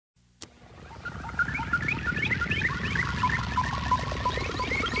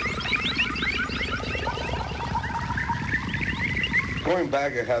going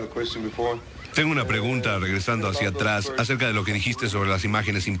back, I had a question before. Tengo una pregunta regresando hacia atrás acerca de lo que dijiste sobre las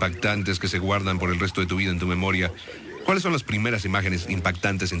imágenes impactantes que se guardan por el resto de tu vida en tu memoria. ¿Cuáles son las primeras imágenes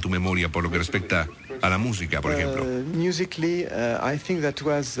impactantes en tu memoria por lo que respecta a la música, por ejemplo? Musically, I think that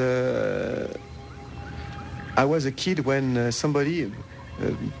was... I was a kid when somebody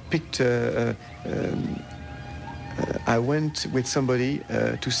picked... I went with somebody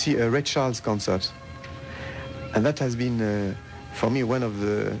to see a Ray Charles concert. And that has been... for me, one of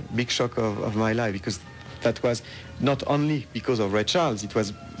the big shock of my life, because that was not only because of Ray Charles, it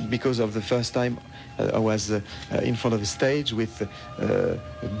was because of the first time I was in front of a stage with a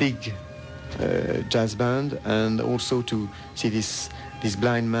big jazz band, and also to see this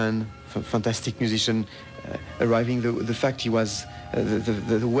blind man, fantastic musician, arriving. The fact he was,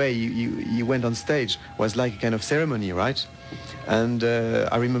 the way he went on stage was like a kind of ceremony, right? And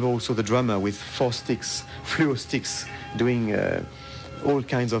I remember also the drummer with 4 sticks, fluo sticks, doing all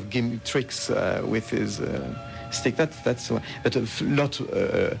kinds of tricks with his stick. That's but a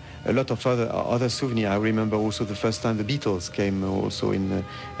lot of other souvenirs. I remember also the first time the Beatles came also in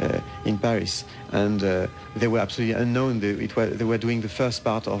Paris, and they were absolutely unknown. They were doing the first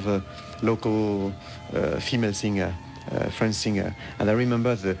part of a local female singer. French singer, and I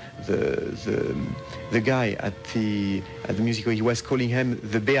remember the guy at the musical. He was calling him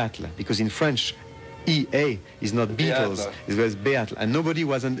the Béatle, because in French, EA is not Beatles, it was Béatle, and nobody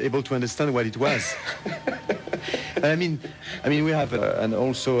wasn't able to understand what it was. I mean, we have, and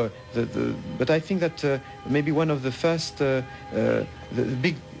also but I think that maybe one of the first, the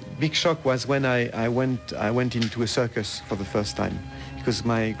big shock was when I went into a circus for the first time, because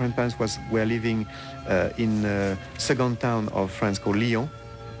my grandparents were living in a second town of France called Lyon.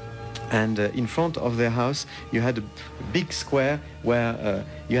 And in front of their house, you had a big square where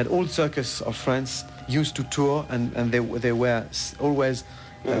you had all circus of France used to tour, and they were always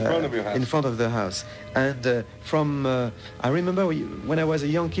in front of the house. And I remember when I was a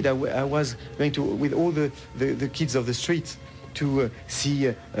young kid, I was going to with all the kids of the street to see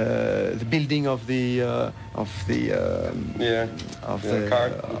the building of the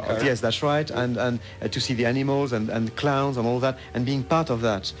car. Yes, that's right, and to see the animals and clowns and all that, and being part of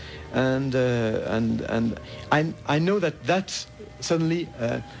that, and I know that suddenly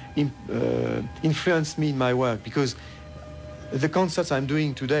influenced me in my work, because the concerts I'm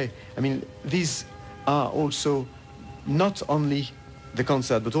doing today, I mean, these are also not only the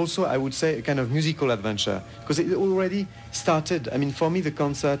concert, but also, I would say, a kind of musical adventure, because it already started. I mean, for me, the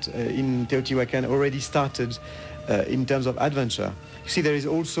concert in Teotihuacan already started in terms of adventure. You see, there is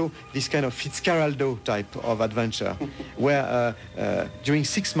also this kind of Fitzcarraldo type of adventure, where during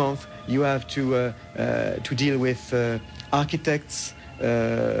 6 months you have to deal with architects,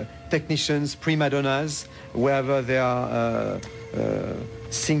 technicians, prima donnas, wherever there are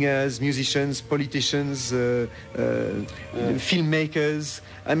singers, musicians, politicians, filmmakers.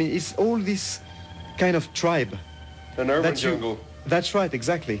 I mean, it's all this kind of tribe. An urban jungle. That's right,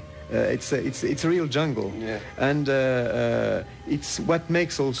 exactly. It's a real jungle. Yeah. And it's what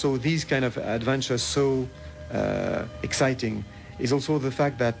makes also these kind of adventures so exciting, is also the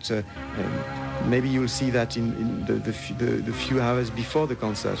fact that maybe you'll see that in the few hours before the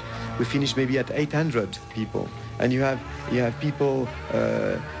concert, we finish maybe at 800 people, and you have people,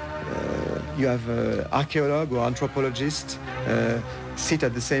 you have archaeologists or anthropologists sit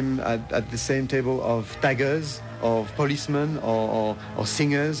at the same table of taggers, of policemen, or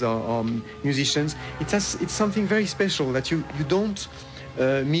singers, or musicians. It's something very special that you don't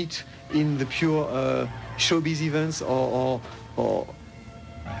meet in the pure showbiz events or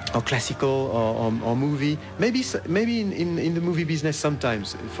classical or movie. Maybe in the movie business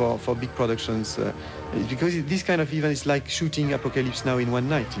sometimes for big productions, because this kind of event is like shooting Apocalypse Now in one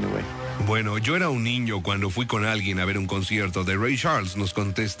night, in a way. Bueno, yo era un niño cuando fui con alguien a ver un concierto de Ray Charles, nos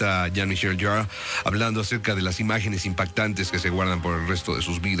contesta Jean Michel Jarre, hablando acerca de las imágenes impactantes que se guardan por el resto de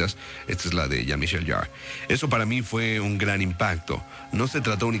sus vidas. Esta es la de Jean Michel Jarre. Eso para mí fue un gran impacto. No se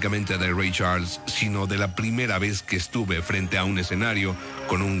trató únicamente de Ray Charles, sino de la primera vez que estuve frente a un escenario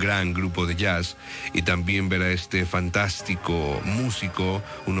con un gran grupo de jazz, y también ver a este fantástico músico,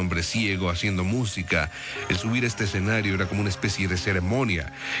 un hombre ciego haciendo música. El subir a este escenario era como una especie de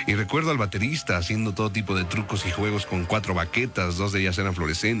ceremonia, y recuerdo al baterista haciendo todo tipo de trucos y juegos con 4 baquetas, 2 de ellas eran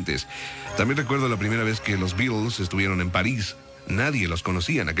fluorescentes. También recuerdo la primera vez que los Beatles estuvieron en París. Nadie los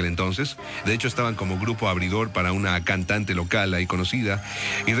conocía en aquel entonces. De hecho, estaban como grupo abridor para una cantante local ahí conocida.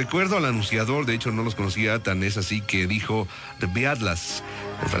 Y recuerdo al anunciador, de hecho no los conocía, tan es así que dijo The Beatles.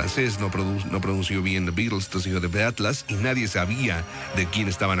 En francés no pronunció bien The Beatles, entonces dijo The Beatles, y nadie sabía de quién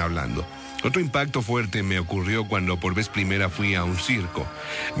estaban hablando. Otro impacto fuerte me ocurrió cuando por vez primera fui a un circo.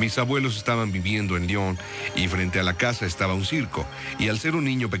 Mis abuelos estaban viviendo en Lyon y frente a la casa estaba un circo. Y al ser un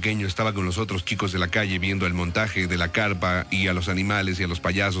niño pequeño estaba con los otros chicos de la calle viendo el montaje de la carpa y a los animales y a los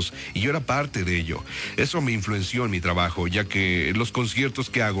payasos, y yo era parte de ello. Eso me influenció en mi trabajo, ya que los conciertos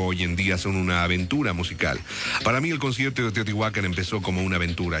que hago hoy en día son una aventura musical. Para mí el concierto de Teotihuacan empezó como una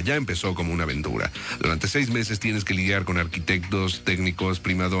aventura, ya empezó como una aventura. Durante 6 meses tienes que lidiar con arquitectos, técnicos,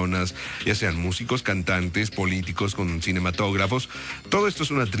 primadonas, ya sean músicos, cantantes, políticos, con cinematógrafos. Todo esto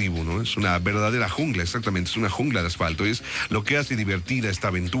es una tribu, ¿no? Es una verdadera jungla, exactamente, es una jungla de asfalto. Es lo que hace divertida esta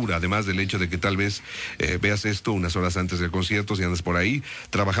aventura, además del hecho de que tal vez veas esto unas horas antes del concierto, si andas por ahí.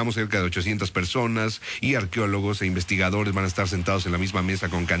 Trabajamos cerca de 800 personas y arqueólogos e investigadores van a estar sentados en la misma mesa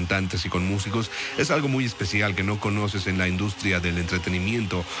con cantantes y con músicos. Es algo muy especial que no conoces en la industria del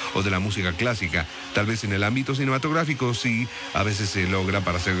entretenimiento o de la música clásica. Tal vez en el ámbito cinematográfico sí, a veces se logra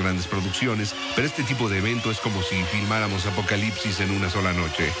para hacer grandes producciones, pero este tipo de evento es como si filmáramos Apocalipsis en una sola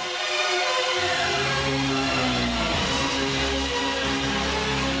noche.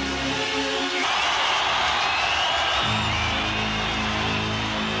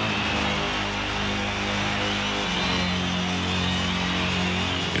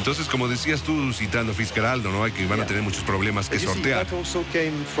 Entonces, como decías tú, citando Fitzgeraldo, ¿no? Hay que van a tener muchos problemas que sortear. That also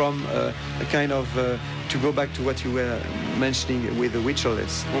came from a kind of, to go back to what you were mentioning with the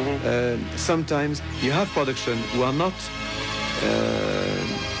ritualists. Sometimes you have production who are not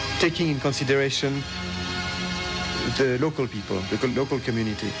taking in consideration the local people, the local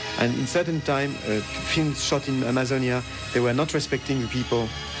community. And in certain time, films shot in Amazonia, they were not respecting the people.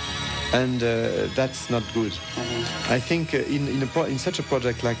 And that's not good. I think in such a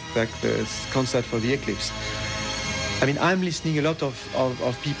project like the concert for the Eclipse, I mean, I'm listening a lot of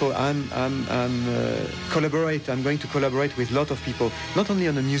people. I'm going to collaborate with a lot of people, not only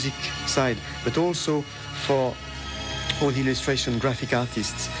on the music side, but also for all the illustration graphic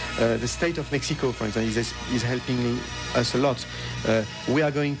artists. The state of Mexico, for example, is helping us a lot. We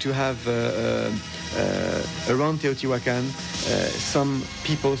are going to have around Teotihuacan some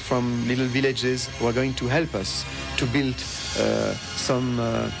people from little villages who are going to help us to build some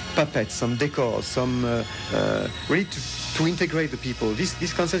puppets, some decors, some really to integrate the people.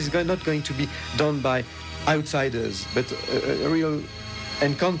 This concert is not going to be done by outsiders, but a real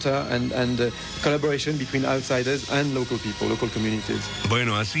encounter and collaboration between outsiders and local people, local communities.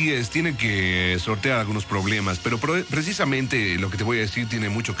 Bueno, así es, tiene que sortear algunos problemas, pero precisamente lo que te voy a decir tiene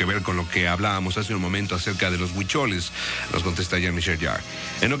mucho que ver con lo que hablábamos hace un momento acerca de los huicholes, nos contesta Jean Michel Jarre.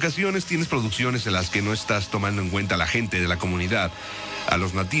 En ocasiones tienes producciones en las que no estás tomando en cuenta a la gente de la comunidad, a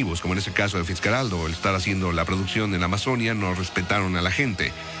los nativos, como en ese caso de Fitzgeraldo. Al estar haciendo la producción en la Amazonia no respetaron a la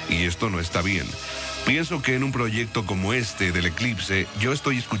gente, y esto no está bien. Pienso que en un proyecto como este del Eclipse, yo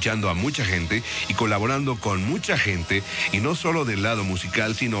estoy escuchando a mucha gente y colaborando con mucha gente, y no solo del lado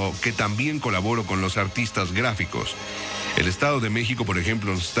musical, sino que también colaboro con los artistas gráficos. El Estado de México, por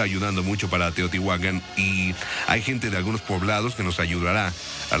ejemplo, nos está ayudando mucho para Teotihuacan, y hay gente de algunos poblados que nos ayudará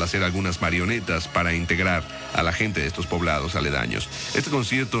al hacer algunas marionetas para integrar a la gente de estos poblados aledaños. Este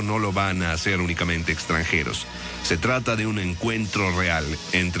concierto no lo van a hacer únicamente extranjeros. Se trata de un encuentro real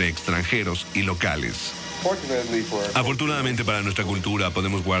entre extranjeros y locales. Afortunadamente para nuestra cultura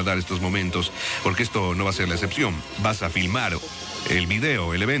podemos guardar estos momentos, porque esto no va a ser la excepción. Vas a filmar el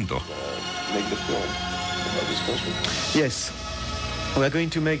video, el evento. Yes, we are going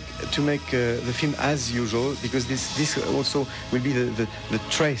to make the film as usual, because this also will be the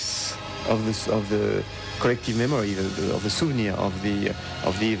trace of the collective memory, of the souvenir of the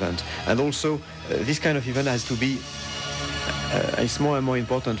event, and also this kind of event has to be. It's more and more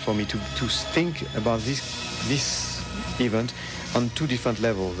important for me to think about this event on two different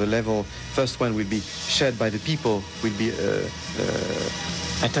levels. The level, first one will be shared by the people, will be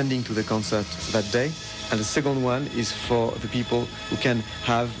attending to the concert that day. And the second one is for the people who can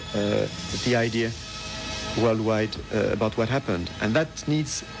have the idea worldwide about what happened. And that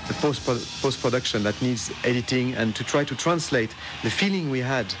needs the post-production, that needs editing, and to try to translate the feeling we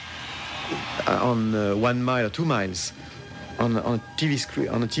had on 1 mile or 2 miles on a TV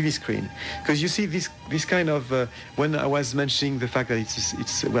screen. Because you see this kind of, when I was mentioning the fact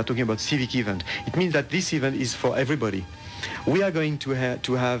that we're talking about civic event, it means that this event is for everybody. We are going to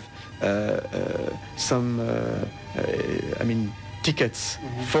have some, tickets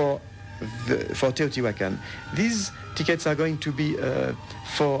for Teotihuacan. These tickets are going to be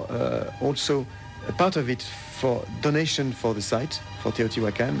for also a part of it for donation for the site for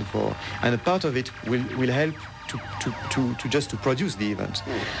Teotihuacan, and a part of it will help to just to produce the event.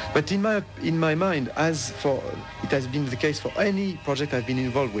 But in my mind, as for it has been the case for any project I've been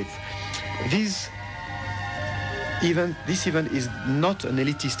involved with, This event is not an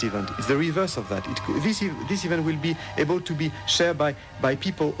elitist event. It's the reverse of that. This event will be able to be shared by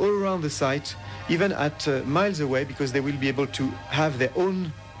people all around the site, even at miles away, because they will be able to have their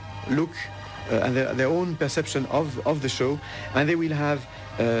own look and their own perception of the show, and they will have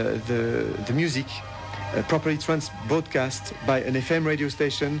the music properly broadcast by an FM radio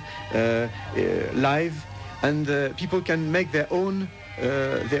station live, and people can make their own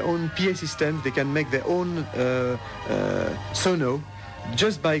PA systems. They can make their own sono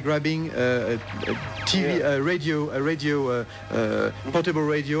just by grabbing a TV, a radio, portable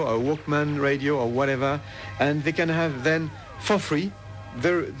radio, a Walkman radio, or whatever, and they can have then for free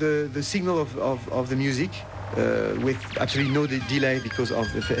the signal of the music with absolutely no delay because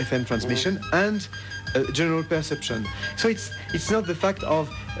of the FM transmission and general perception. So it's not the fact of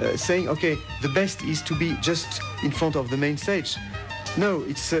saying, okay, the best is to be just in front of the main stage. No,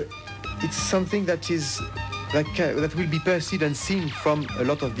 it's something that is that will be perceived and seen from a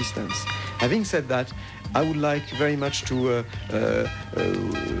lot of distance. Having said that, I would like very much to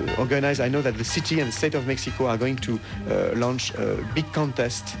organize. I know that the city and the state of Mexico are going to launch a big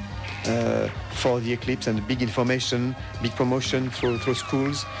contest for the Eclipse and big information, big promotion through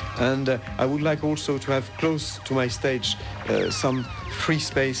schools. And I would like also to have close to my stage some free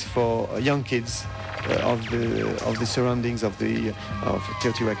space for young kids of the surroundings of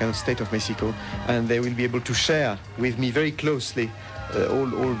Teotihuacan, state of Mexico, and they will be able to share with me very closely all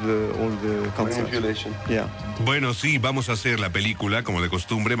the concepts. Yeah. Bueno, sí, vamos a hacer la película como de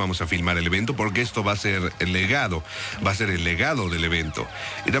costumbre, vamos a filmar el evento porque esto va a ser el legado, va a ser el legado del evento.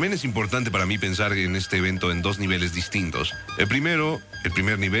 Y también es importante para mí pensar en este evento en dos niveles distintos. El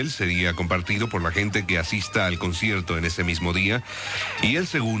primer nivel sería compartido por la gente que asista al concierto en ese mismo día, y el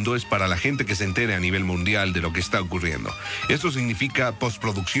segundo es para la gente que se entere a nivel mundial de lo que está ocurriendo. Esto significa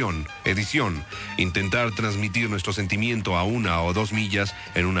postproducción, edición, intentar transmitir nuestro sentimiento a 1 o 2 millas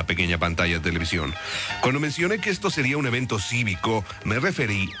en una pequeña pantalla de televisión. Cuando mencioné que esto sería un evento cívico, me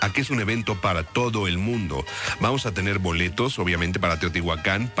referí a que es un evento para todo el mundo. Vamos a tener boletos, obviamente, para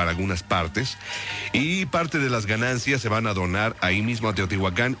Teotihuacán, para algunas partes, y parte de las ganancias se van a donar ahí mismo a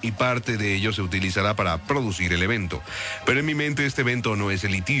Teotihuacán y parte de ello se utilizará para producir el evento. Pero en mi mente este evento no es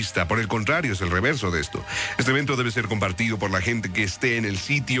elitista, por el contrario, es el reverso de esto. Este evento debe ser compartido por la gente que esté en el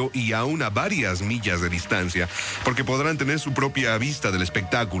sitio y aún a varias millas de distancia, porque podrán tener su propia vista del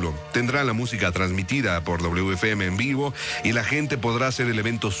espectáculo. Tendrán la música transmitida por WFM en vivo y la gente podrá hacer el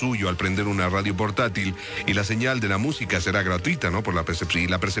evento suyo al prender una radio portátil, y la señal de la música será gratuita, ¿no? Por la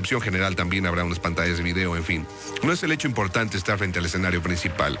percepción general también habrá unas pantallas de video, en fin. No es el hecho importante estar frente al escenario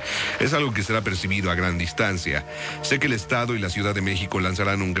principal, es algo que será percibido a gran distancia. Sé que el Estado y la Ciudad de México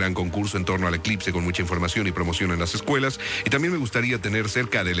lanzarán un gran concurso en torno al Eclipse con mucha información y promoción en las escuelas, y también me gustaría tener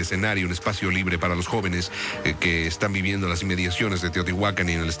cerca del escenario un espacio libre para los jóvenes que están viviendo las inmediaciones de Teotihuacán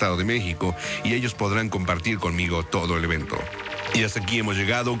y en el Estado de México, y ellos podrán compartir conmigo todo el evento. Y hasta aquí hemos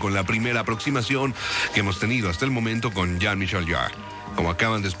llegado con la primera aproximación que hemos tenido hasta el momento con Jean Michel Jarre. Como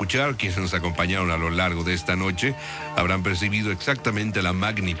acaban de escuchar, quienes nos acompañaron a lo largo de esta noche habrán percibido exactamente la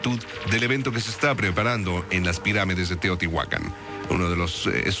magnitud del evento que se está preparando en las pirámides de Teotihuacán. Uno de los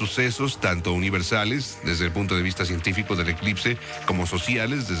sucesos tanto universales desde el punto de vista científico del eclipse como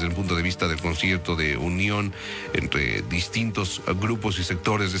sociales desde el punto de vista del concierto de unión entre distintos grupos y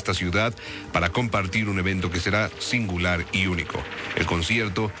sectores de esta ciudad para compartir un evento que será singular y único, el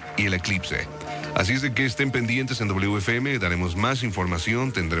concierto y el eclipse. Así es de que estén pendientes en WFM, daremos más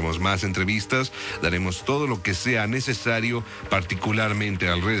información, tendremos más entrevistas, daremos todo lo que sea necesario, particularmente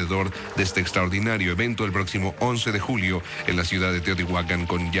alrededor de este extraordinario evento el próximo 11 de julio en la ciudad de Teotihuacán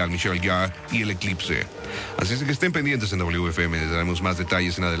con Jean Michel Jarre y el Eclipse. Así es de que estén pendientes en WFM, les daremos más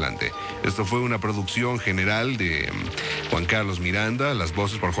detalles en adelante. Esto fue una producción general de Juan Carlos Miranda, las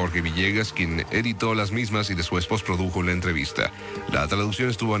voces por Jorge Villegas, quien editó las mismas y después postprodujo la entrevista. La traducción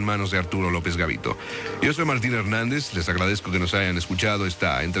estuvo en manos de Arturo López Gavito. Yo soy Martín Hernández, les agradezco que nos hayan escuchado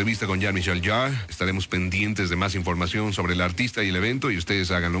esta entrevista con Jean Michel Jarre. Estaremos pendientes de más información sobre el artista y el evento, y ustedes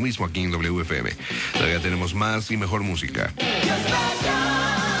hagan lo mismo aquí en WFM. Todavía tenemos más y mejor música.